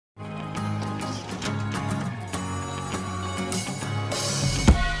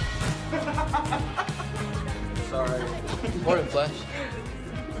Sorry. Morning, Flash.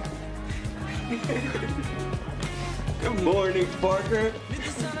 Good morning, Parker.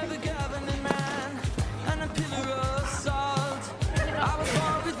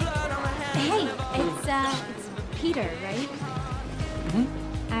 Hey, it's Peter, right?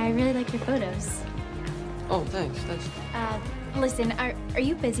 Mm-hmm. I really like your photos. Oh, thanks. Listen, are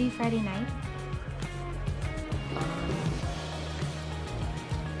you busy Friday night?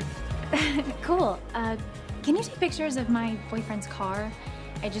 Cool. Can you take pictures of my boyfriend's car?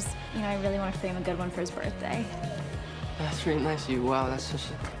 I really want to frame a good one for his birthday. That's really nice of you. Wow, that's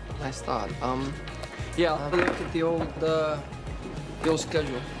such a nice thought. Yeah, I'll look at the old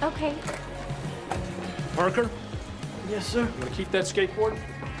schedule. Okay. Parker, Yes, sir. you wanna keep that skateboard?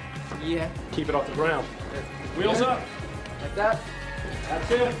 Yeah. Keep it off the ground. Wheels up. Like that?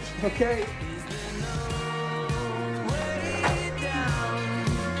 That's it. Okay.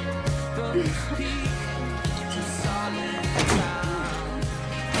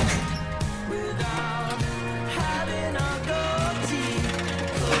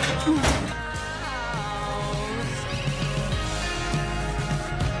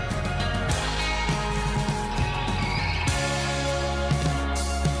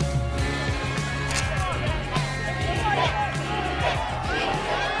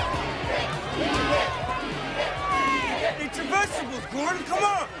 Eat your vegetables, Gordon. Come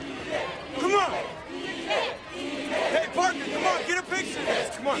on. Come on. Hey, Parker, come on. Get a picture of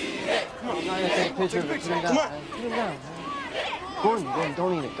this. Come on. Come on. I'm not gonna take a picture of it. Put him down. Come on. Man. Put him down. Gordon,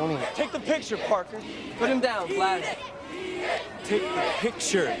 don't eat it. Don't eat it. Take the picture, Parker. Put him down, Flash. Take the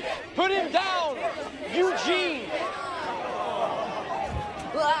picture. Put him down, Eugene.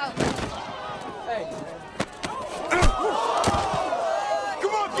 Hey.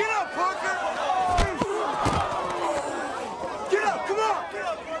 Come on, get up, Parker. Get up, come on.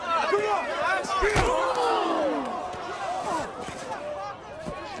 Come on.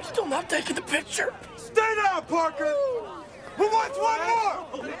 Still not taking the picture. Stay down, Parker. Who wants one more?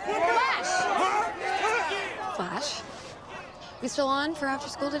 Flash! Huh? Flash? You still on for after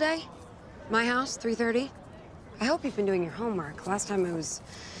school today? My house, 3:30? I hope you've been doing your homework. Last time I was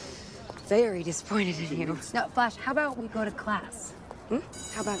very disappointed in you. No, Flash, how about we go to class?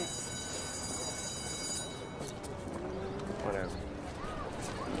 How about it?